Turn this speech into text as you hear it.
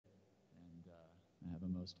have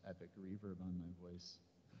a most epic reverb on my voice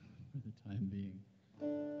for the time being.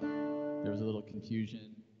 There was a little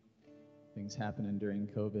confusion, things happening during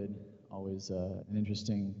COVID, always an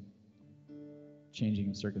interesting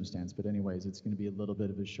changing circumstance. But anyways, it's going to be a little bit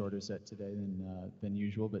of a shorter set today than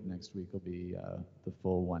usual, but next week will be the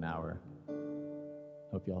full 1 hour.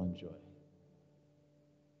 Hope y'all enjoy.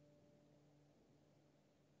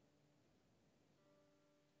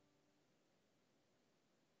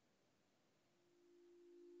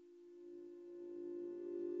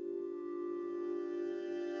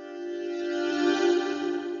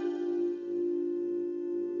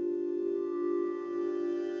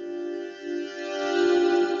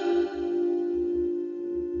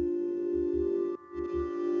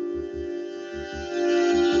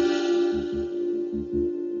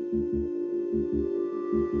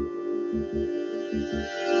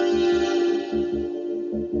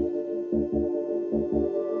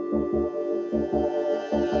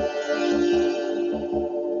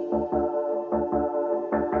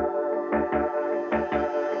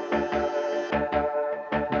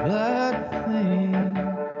 That thing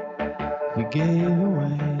you gave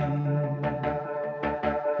away,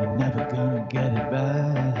 you're never gonna get it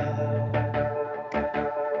back.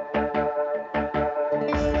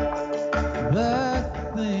 That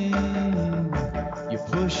thing you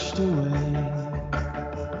pushed away,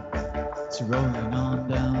 it's rolling on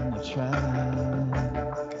down the track.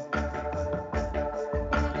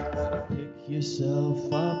 Pick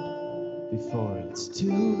yourself up before it's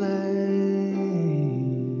too late.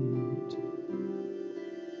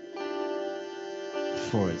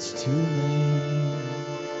 Before it's too late.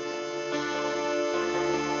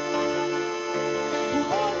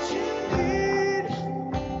 What you need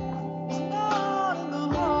is not in the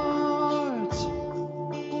heart.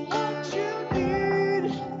 What you need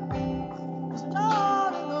is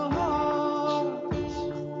not in the heart.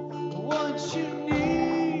 What you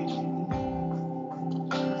need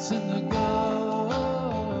is in the gut.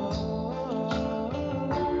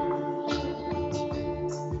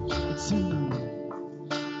 It's in the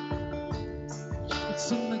It's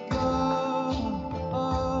in the gut.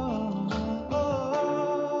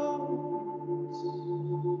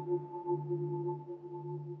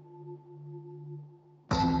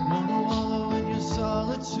 Wanna wallow in your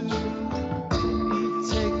solitude. Eat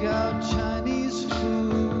takeout Chinese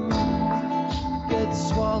food. Get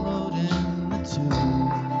swallowed in the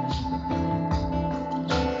tube.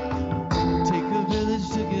 Take a village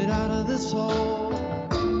to get out of this hole.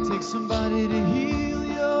 Take somebody to heal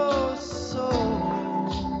your soul.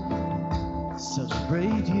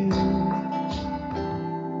 Celebrate you.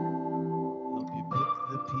 Help you pick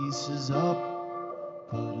the pieces up.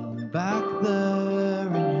 Put them back there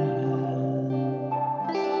in your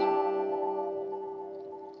hands.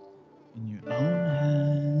 In your own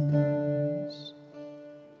hands.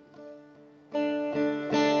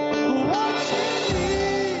 What you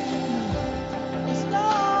need is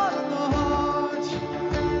not in the heart.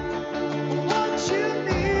 What you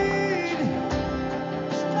need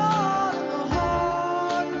is not in the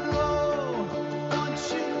heart. No.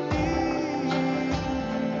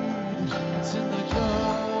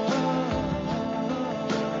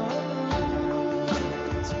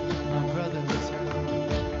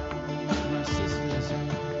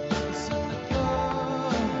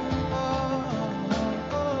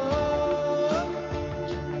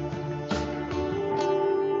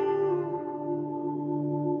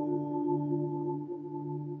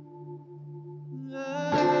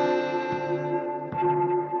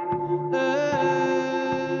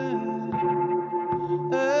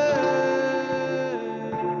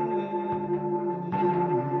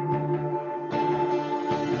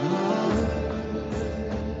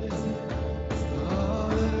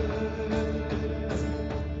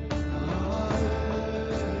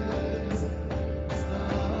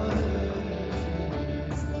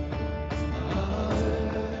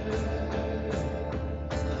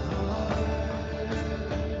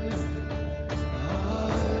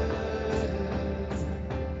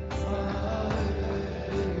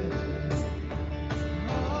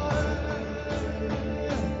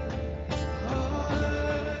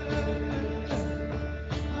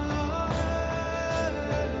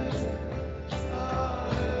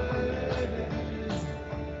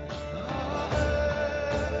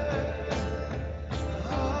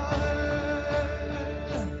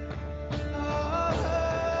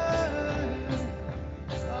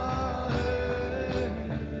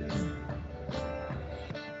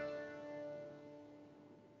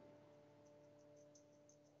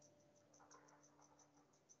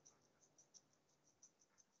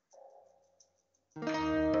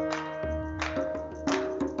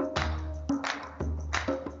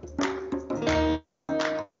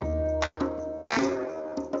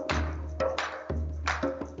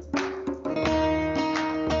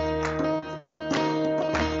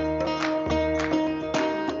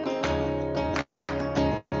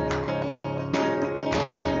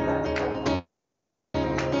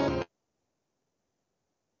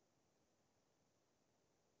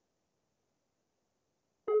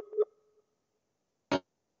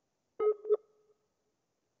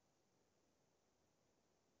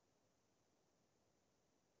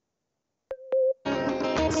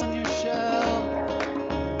 on your shelf,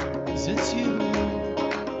 'cause it's you.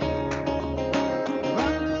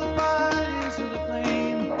 Run through the fire, into the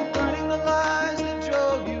flame, burning the lies that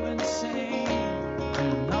drove you insane.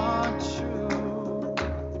 They're not true.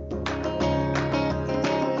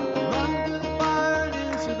 Run through the fire and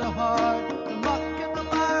into the heart, the muck and the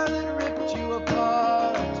mire that ripped you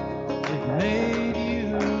apart. It made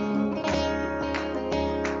you.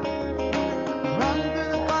 Run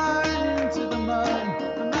through the fire and into the mud,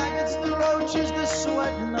 the maggots, the roaches, the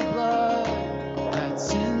sweat and the blood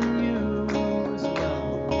that's in you as well.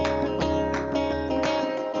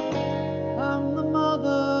 I'm the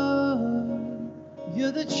mother,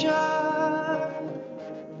 you're the child.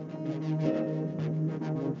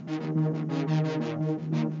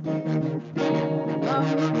 I'm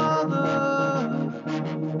the mother,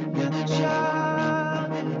 you're the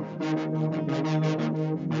child.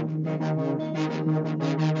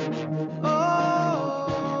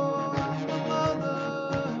 Oh, I'm the mother,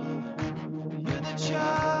 you're the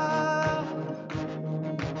child.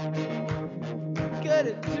 Get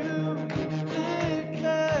it through your thick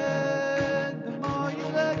head. The more you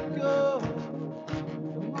let go,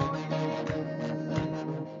 the more you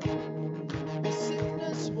live. Your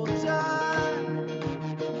sickness will die.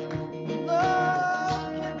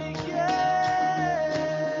 Love can begin.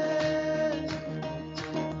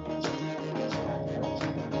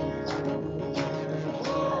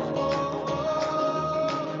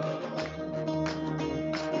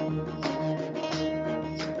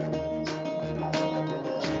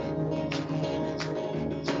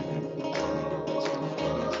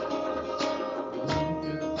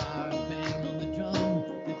 Through the fire, bang on the drum.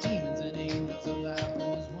 The demons and angels are laughing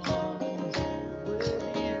as one. With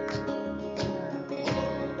you.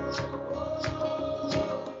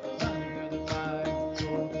 Running through the fire,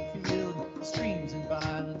 golden field. The streams and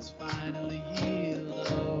violence finally yield.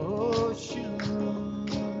 Oh, shoot.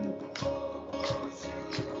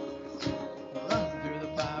 Run through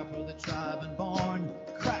the fire for the tribe unborn.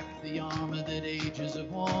 Crack the armor that ages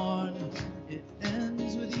have worn. It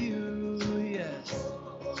ends with you, yes.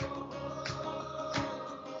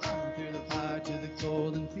 Run through the fire to the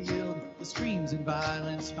golden field. The screams and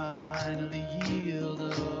violence finally yield.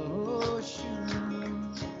 Oh, shoot.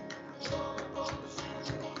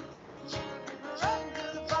 Run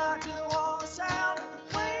through the fire to the wall of sound.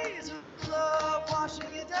 Waves of love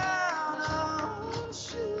washing you down. Oh,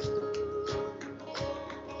 shoot.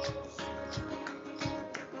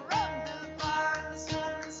 Run through the fire in the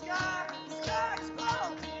sun and the sky. The sky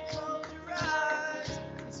explodes when you close your eyes.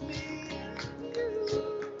 It's me and you.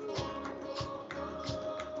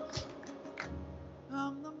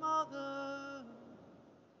 I'm the mother,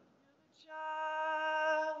 you're the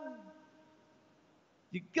child.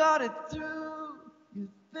 You got it through your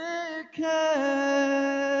thick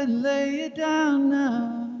head. Lay it down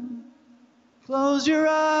now. Close your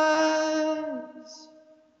eyes.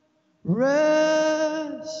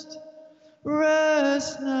 Rest,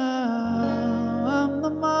 rest now. I'm the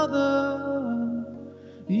mother,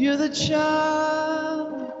 you're the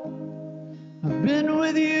child. I've been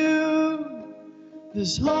with you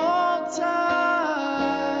this whole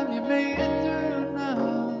time. You made it through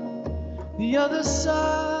now. The other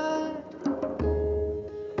side,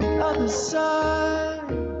 the other side,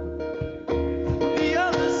 the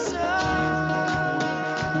other side.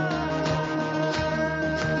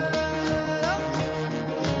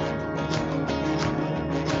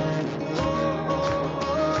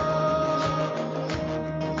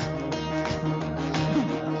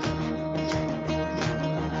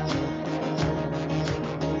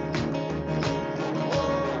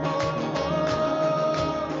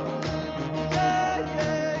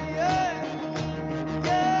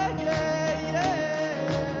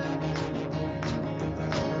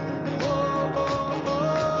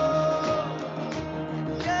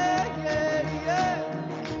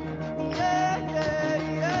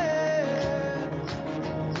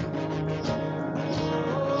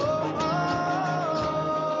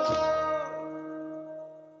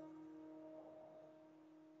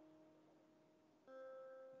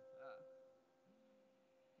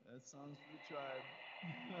 That song's for the tribe.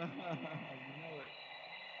 You know it.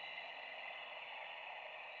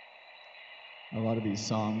 A lot of these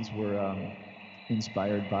songs were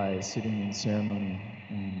inspired by sitting in ceremony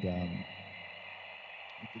and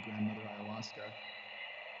with the grandmother ayahuasca.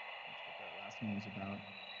 That's what that last one was about.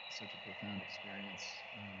 Such a profound experience.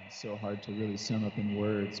 So hard to really sum up in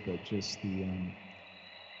words, but just the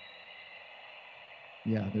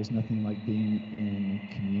yeah, there's nothing like being in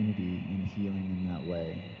community and healing in that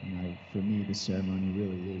way. And for me, the ceremony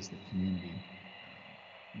really is the community,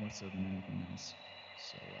 more so than anything else.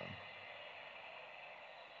 So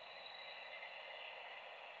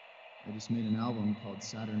I just made an album called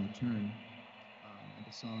Saturn Return. And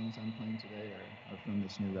the songs I'm playing today are from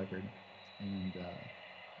this new record. And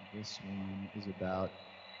this one is about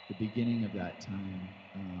the beginning of that time.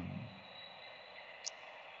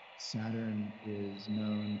 Saturn is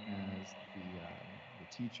known as the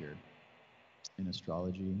teacher in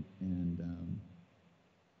astrology, and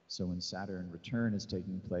so when Saturn return is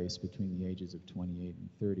taking place between the ages of 28 and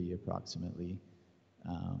 30 approximately,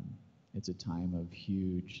 it's a time of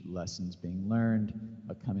huge lessons being learned,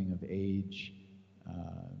 a coming of age,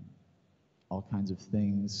 all kinds of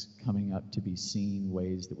things coming up to be seen,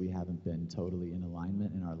 ways that we haven't been totally in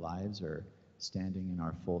alignment in our lives or standing in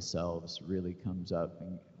our full selves really comes up,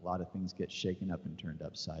 and a lot of things get shaken up and turned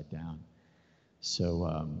upside down.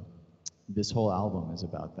 So this whole album is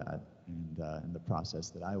about that, and the process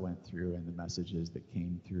that I went through and the messages that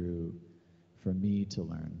came through for me to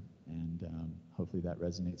learn. And hopefully that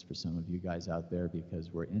resonates for some of you guys out there,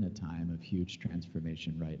 because we're in a time of huge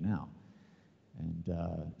transformation right now. And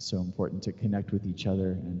so important to connect with each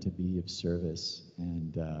other and to be of service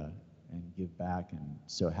and give back. And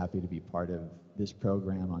so happy to be part of this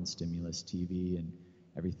program on Stimulus TV and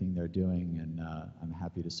everything they're doing. And I'm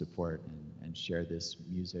happy to support and share this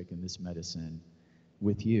music and this medicine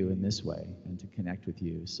with you in this way and to connect with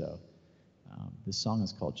you. So this song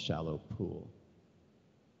is called Shallow Pool.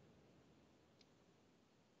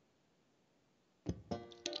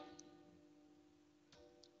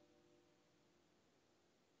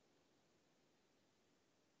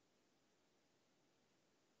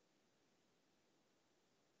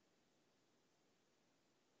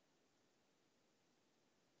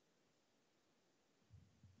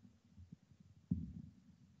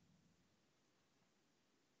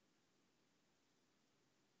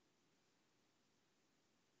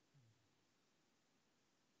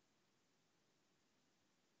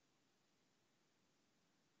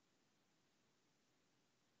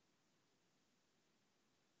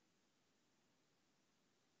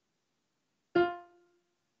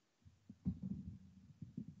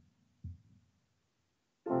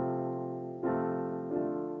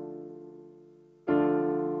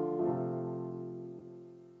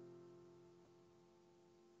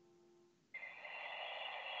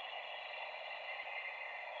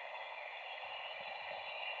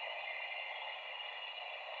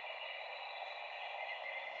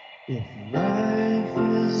 If life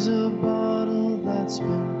is a bottle that's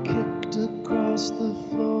been kicked across the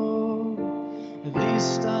floor, at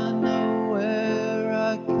least I know where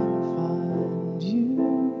I can find you.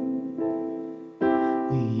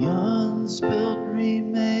 The unspilled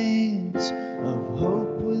remains of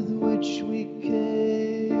hope with which we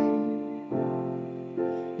came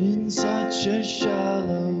in such a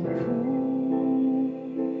shallow pool.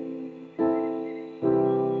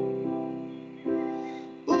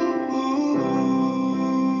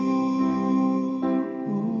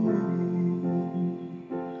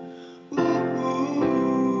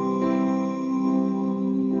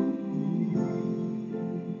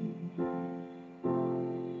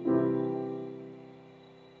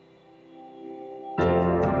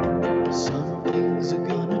 Some things are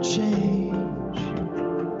gonna change.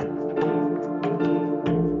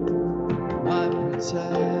 I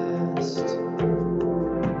protest.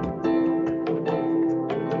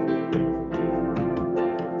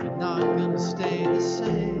 You're not gonna stay the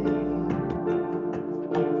same.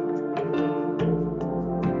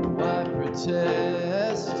 I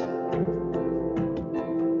protest.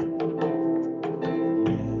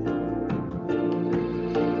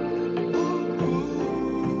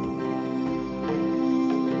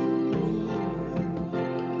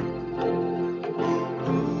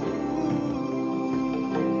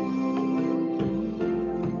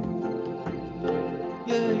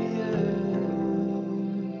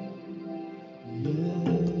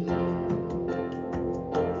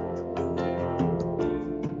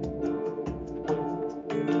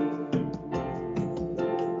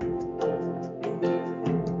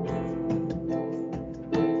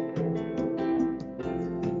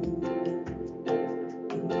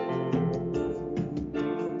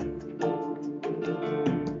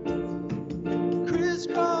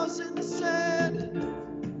 Crisscross in the sand.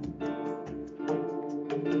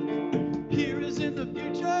 Here is in the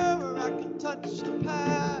future where I can touch the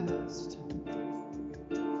past.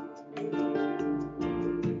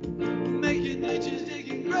 Making niches,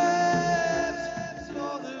 digging graves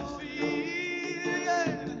for the feet,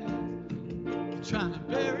 yeah. Trying to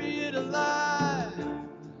bury it alive,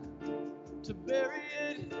 to bury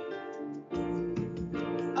it.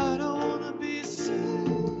 I don't wanna be sick.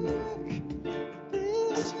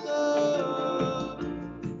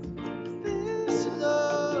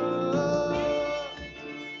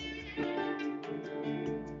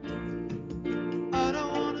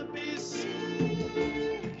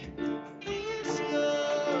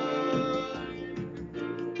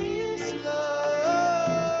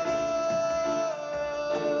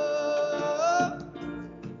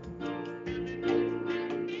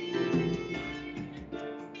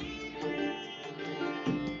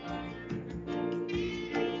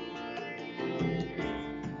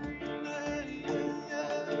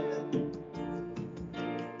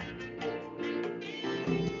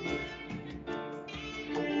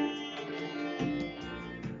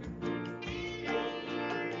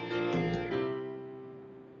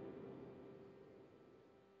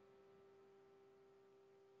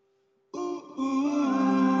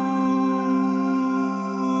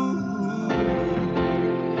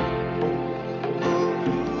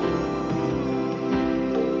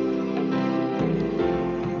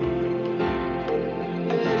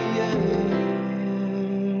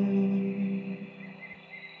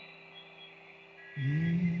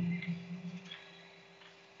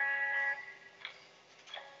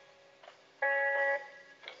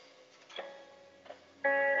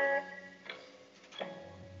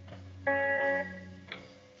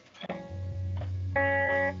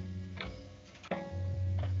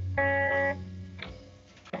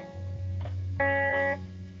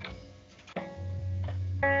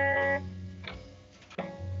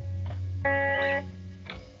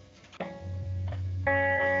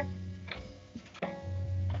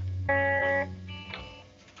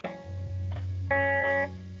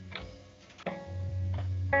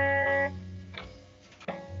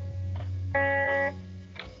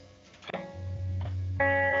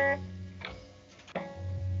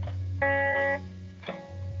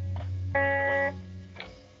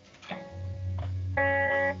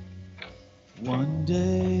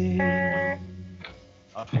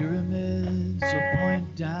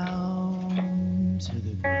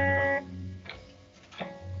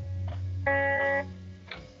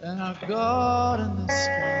 God in the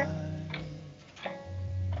sky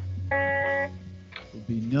will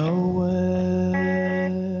be nowhere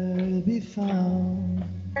to be found,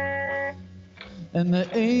 and the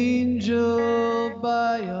angel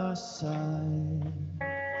by your side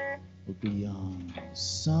will be on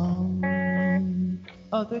some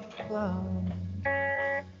other cloud.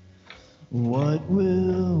 What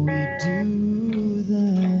will we do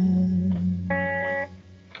then?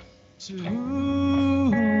 To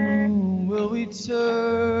whom will we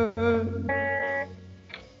turn?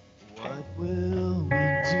 What will we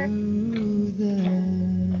do then?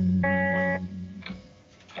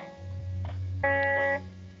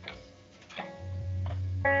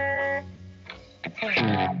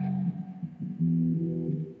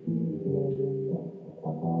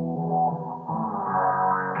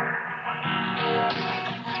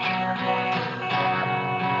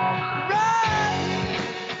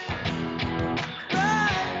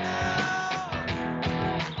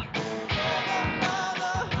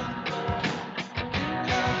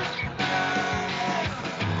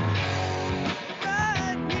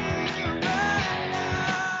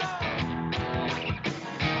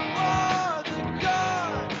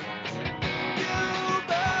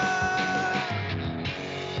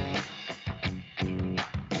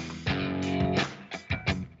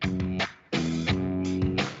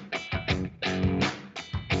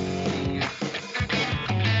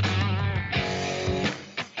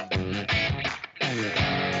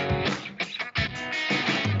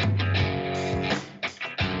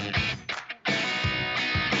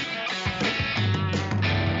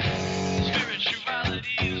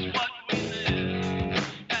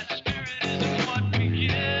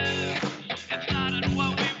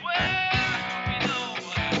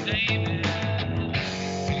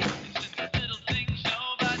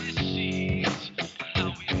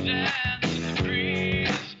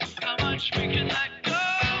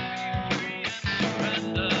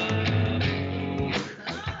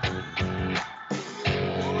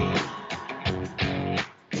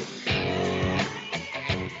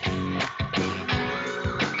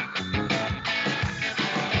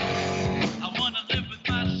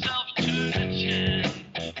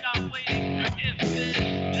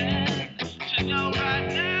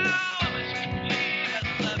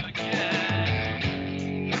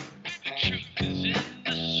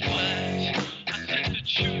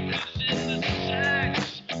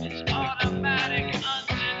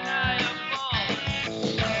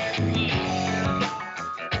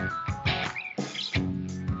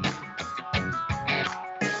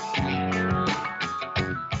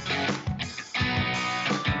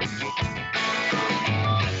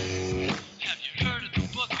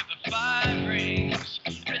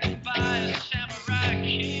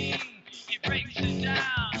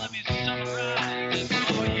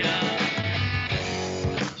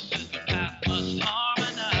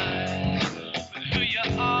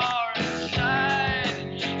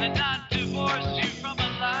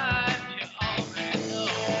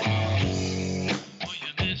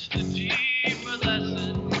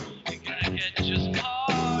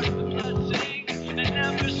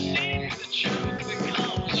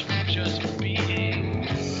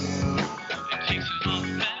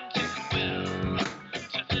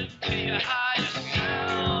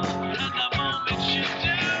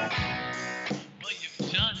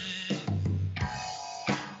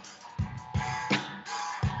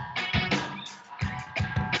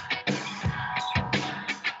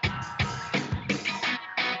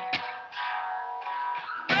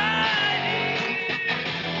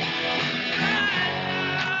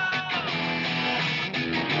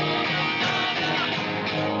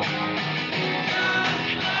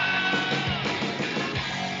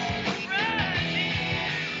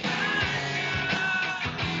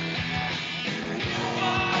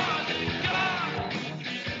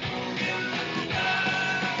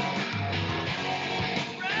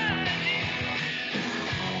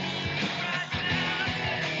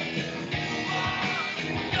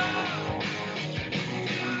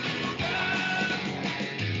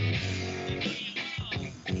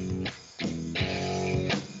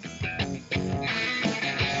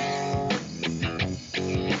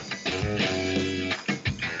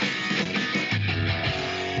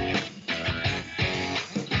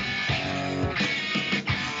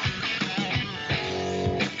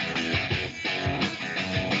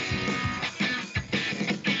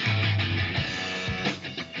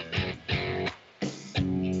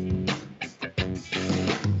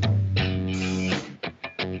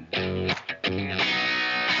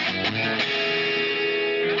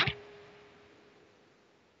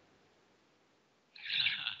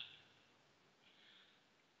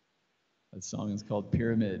 That song is called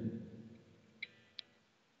Pyramid.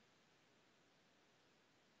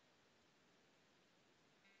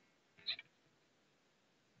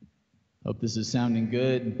 Hope this is sounding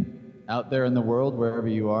good out there in the world, wherever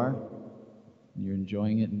you are. You're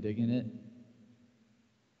enjoying it and digging it.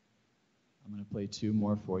 I'm going to play two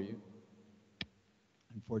more for you.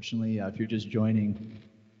 Unfortunately, if you're just joining,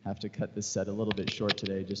 I have to cut this set a little bit short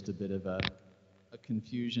today, just a bit of a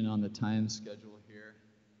confusion on the time schedule here.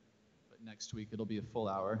 But next week it'll be a full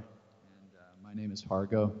hour. And my name is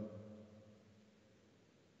Hargo.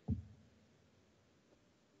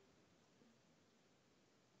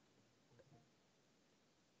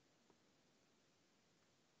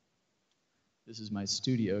 This is my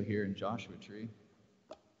studio here in Joshua Tree.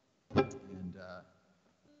 And I'm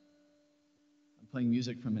playing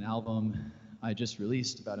music from an album I just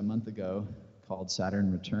released about a month ago called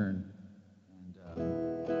Saturn Return.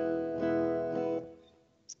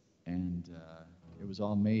 And it was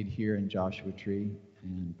all made here in Joshua Tree.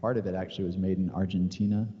 And part of it actually was made in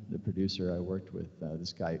Argentina. The producer I worked with,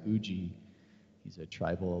 this guy Uji, he's a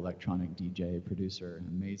tribal electronic DJ producer, an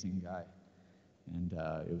amazing guy. And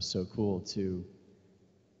it was so cool to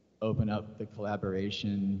open up the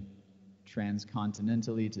collaboration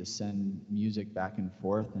transcontinentally to send music back and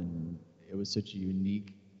forth, and it was such a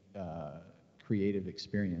unique creative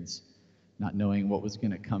experience, not knowing what was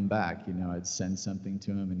going to come back. You know, I'd send something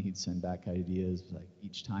to him and he'd send back ideas. Like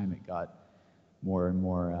each time it got more and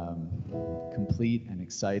more complete and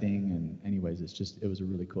exciting, and anyways, it was a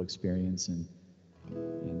really cool experience, and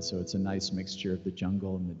so it's a nice mixture of the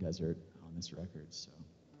jungle and the desert on this record. So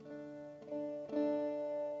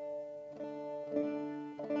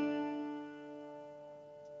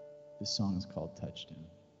this song is called Touchdown.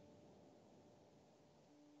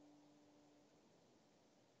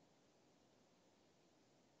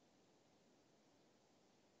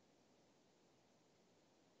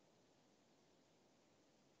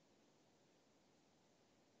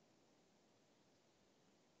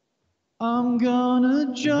 I'm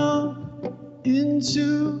gonna jump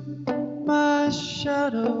into my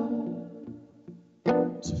shadow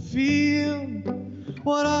to feel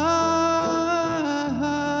what I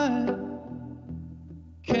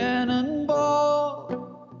cannonball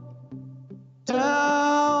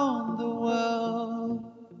down the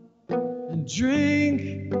well and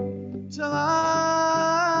drink till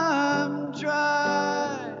I'm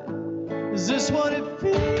dry. Is this what it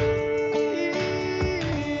feels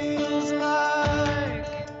like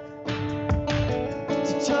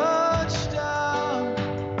to touch down?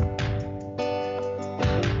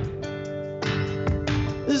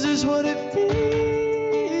 Is this what it feels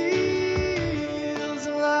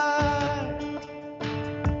like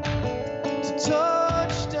to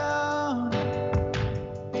touch down?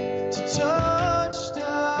 To touch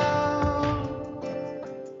down.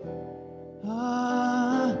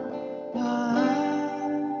 Ah, ah,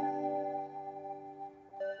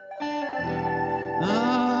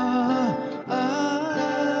 ah,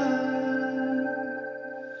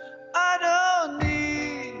 I don't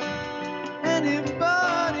need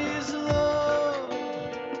anybody's love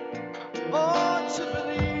or to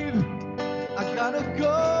believe I gotta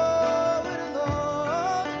go it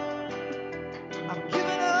alone. I've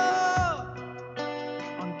given up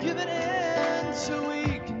on giving in to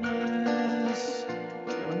weakness.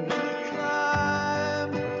 I'm gonna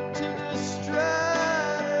climb to the stratosphere.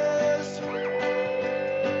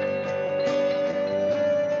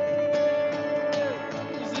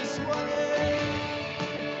 Is this what it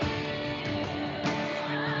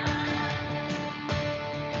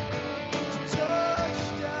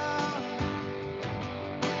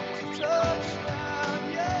touchdown,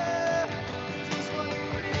 yeah. Is this what it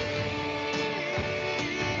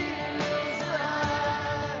feels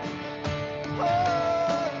like?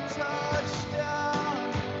 Oh, touchdown,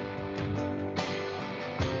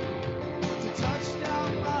 to touchdown,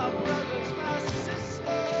 my brothers, my sisters.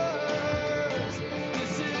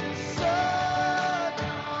 This is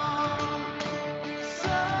Sodom,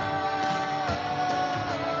 Sodom.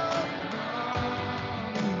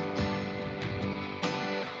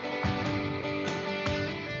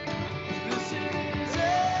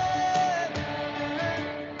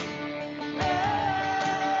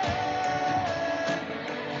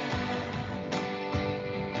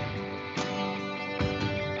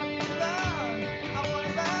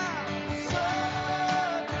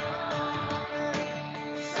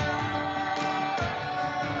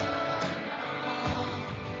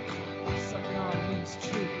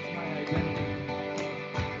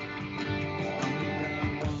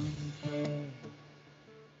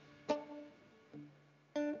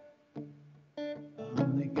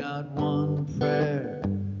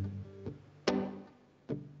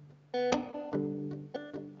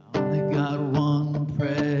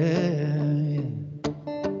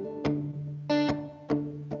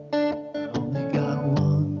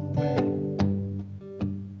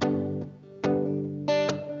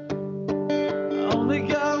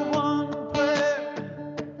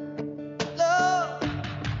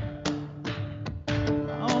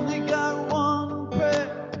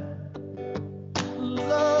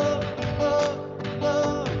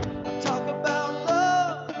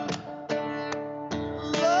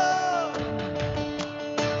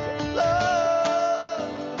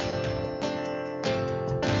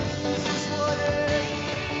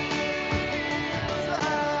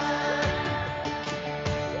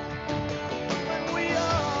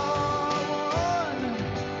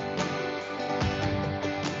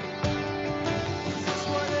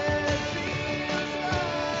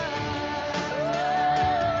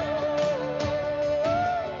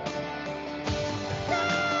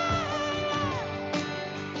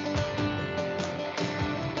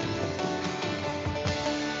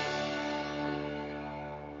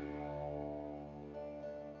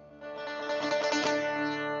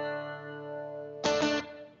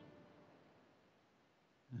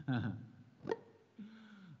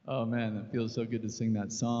 Oh man, it feels so good to sing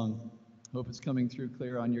that song. Hope it's coming through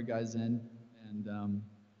clear on your guys' end. And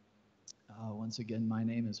once again, my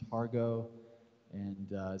name is Hargo,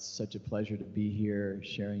 and it's such a pleasure to be here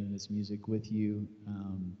sharing this music with you.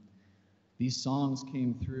 These songs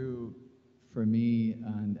came through for me,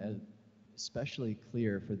 and especially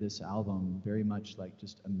clear for this album, very much like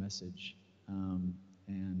just a message.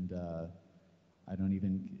 And I don't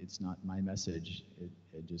even, it's not my message, it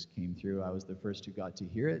just came through. I was the first who got to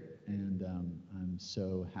hear it, and I'm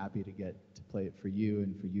so happy to get to play it for you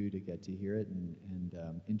and for you to get to hear it and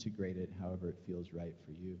integrate it however it feels right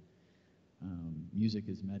for you. Music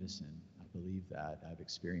is medicine, I believe that. I've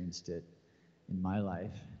experienced it in my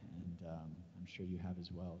life, and I'm sure you have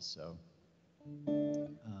as well. So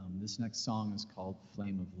this next song is called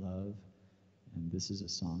Flame of Love, and this is a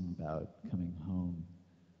song about coming home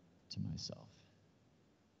to myself.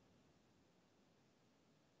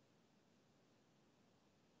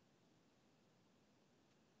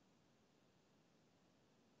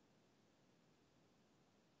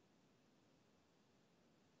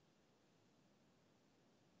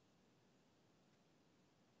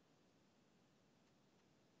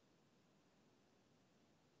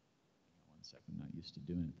 One second, I'm not used to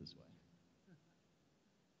doing it this way.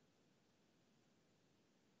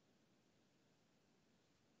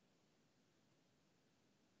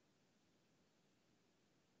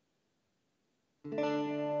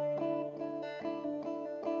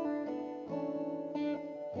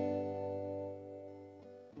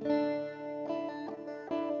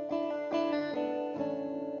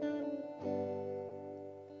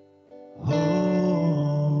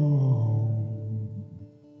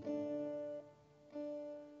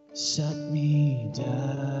 Set me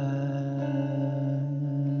down.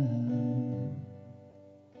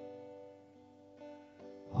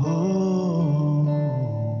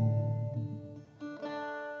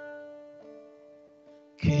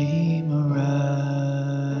 Came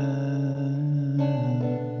around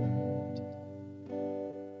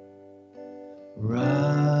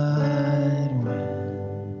right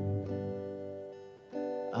when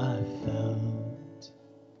I felt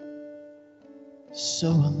so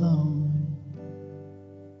alone.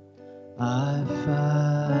 I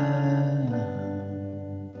found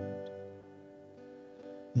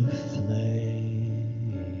the flame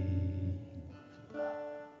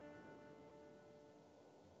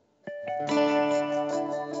of love.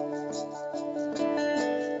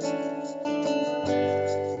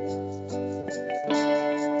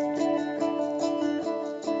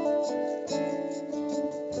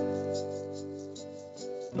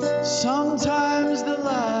 Sometimes the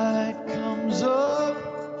light comes up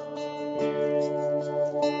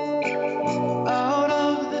out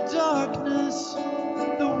of the darkness,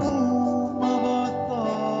 the womb of our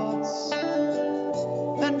thoughts,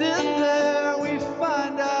 and in there we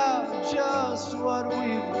find out just what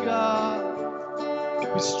we've got.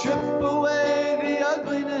 We strip away the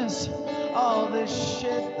ugliness, all the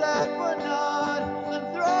shit that we're not,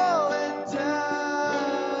 and throw it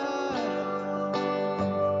down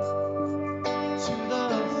to the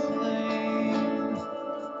flame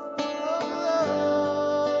of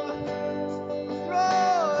love.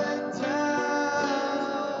 Throw it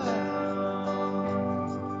down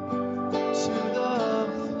to the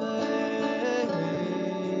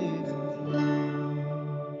flame of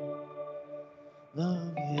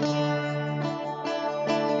love, yeah.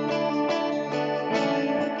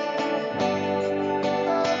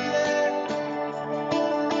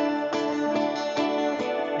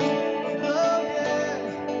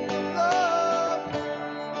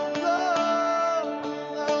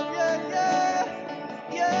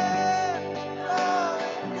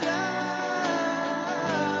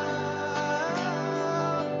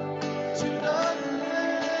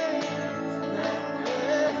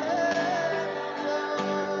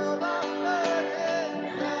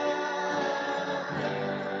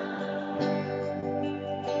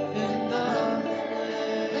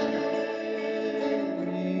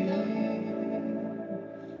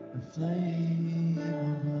 Flame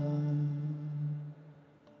of love.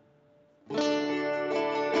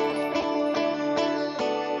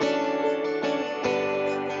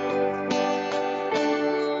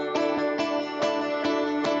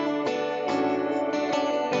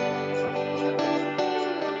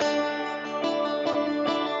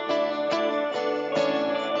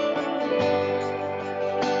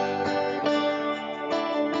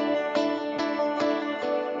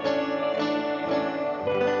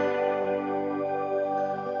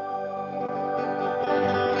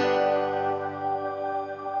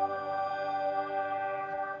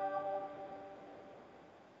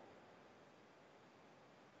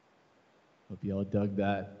 y'all dug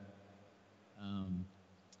that.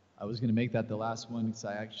 I was going to make that the last one because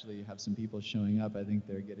I actually have some people showing up. I think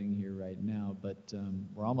they're getting here right now, but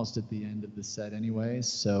we're almost at the end of the set anyway,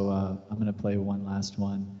 so I'm going to play one last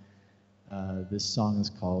one. This song is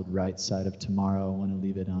called Right Side of Tomorrow. I want to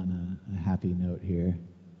leave it on a happy note here.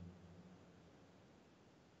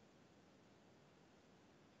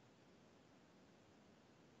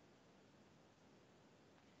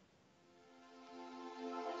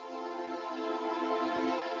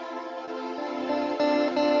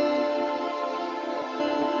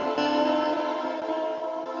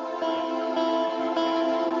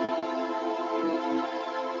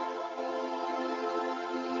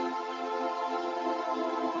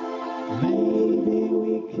 Maybe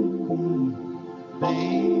we can be,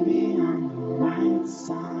 baby, on the right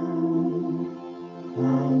side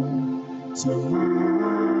of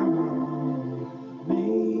tomorrow.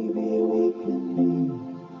 Maybe we can be,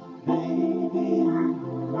 baby, on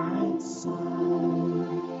the right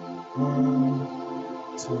side of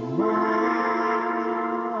tomorrow.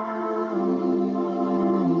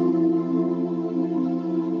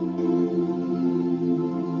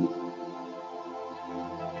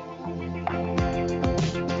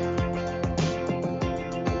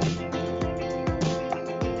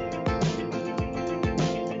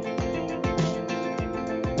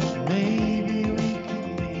 Maybe we can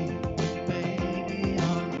be, baby,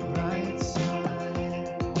 on the right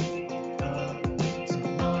side of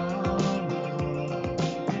tomorrow.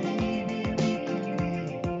 Maybe we can be,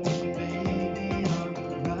 baby, on the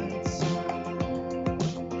right side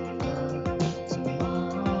of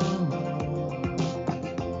tomorrow.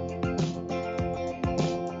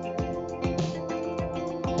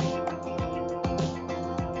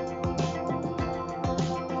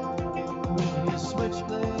 With your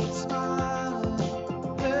switchblade smiling,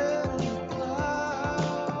 head in the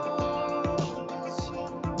clouds,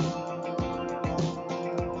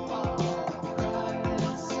 crying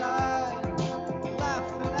inside,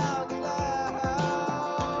 laughing out loud.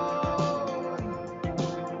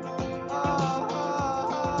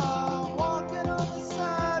 Walking on the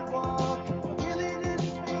sidewalk, I really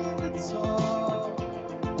didn't mean to talk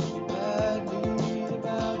badly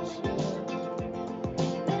about you.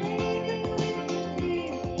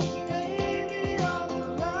 Baby, on the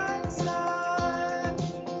right side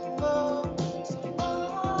of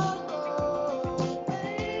tomorrow.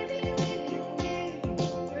 Baby, we can be,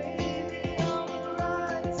 baby, on the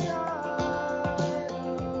right side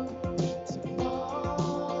of tomorrow.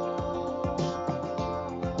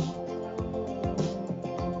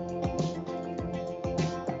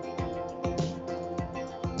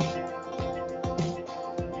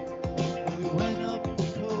 We went up the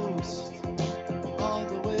coast all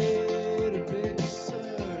the way to Big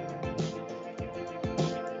Sur.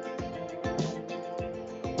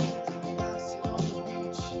 Last on the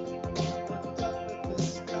beach, looked up at the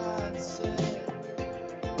sky and said,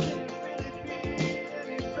 "Can it really be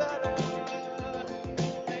any better?"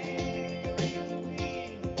 Maybe we can be,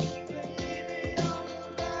 baby, on the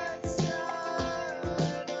right side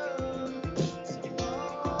of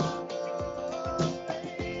tomorrow.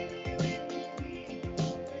 Maybe we can be,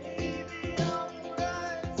 baby, on the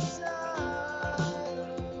right side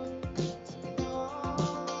of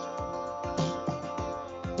tomorrow.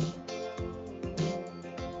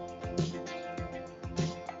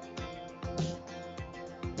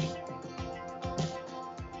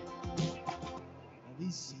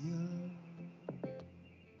 Alicia,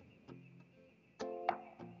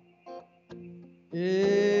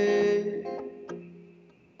 hey,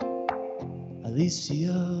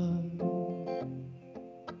 Alicia.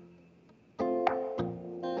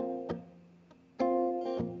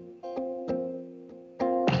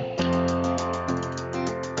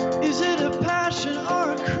 Is it a passion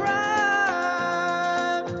or a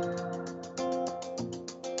crime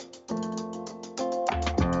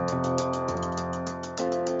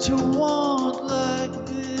to want like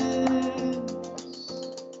this?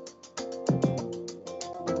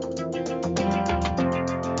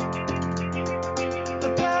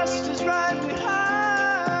 The past is right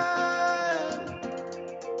behind,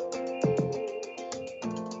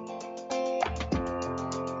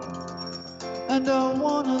 and I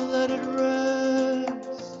wanna let it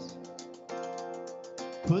rest.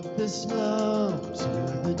 Put this love to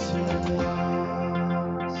the test.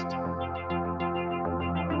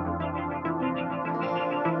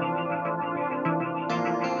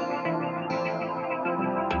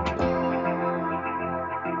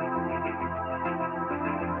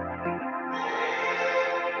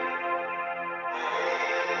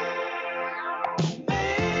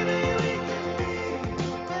 Maybe we can be,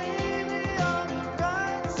 baby, on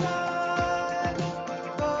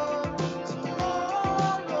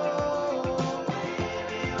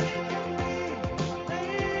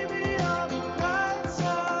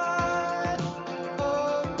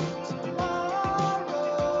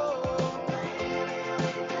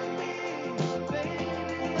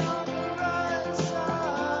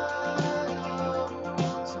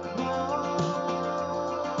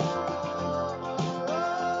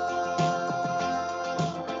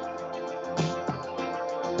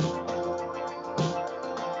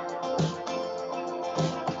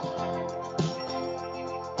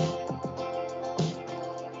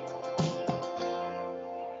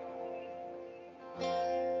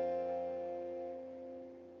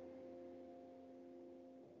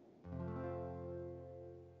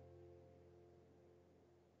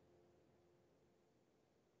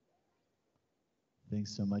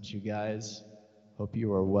Thanks so much, you guys. Hope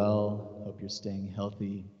you are well. Hope you're staying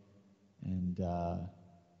healthy, and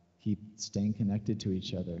keep staying connected to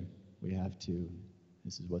each other. We have to.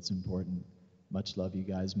 This is what's important. Much love, you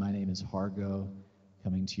guys. My name is Hargo,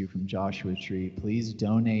 coming to you from Joshua Tree. Please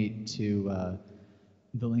donate to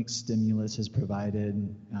the link Stimulus has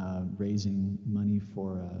provided, raising money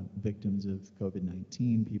for victims of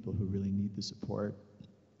COVID-19, people who really need the support.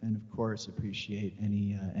 And of course, appreciate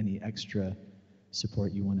any extra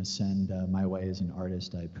support you want to send my way as an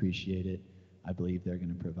artist. I appreciate it. I believe they're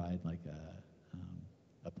going to provide like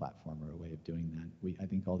a platform or a way of doing that. I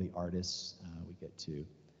think all the artists, we get to,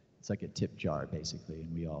 it's like a tip jar basically,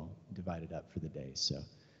 and we all divide it up for the day. So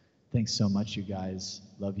thanks so much, you guys.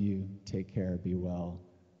 Love you. Take care. Be well.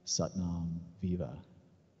 Satnam Viva.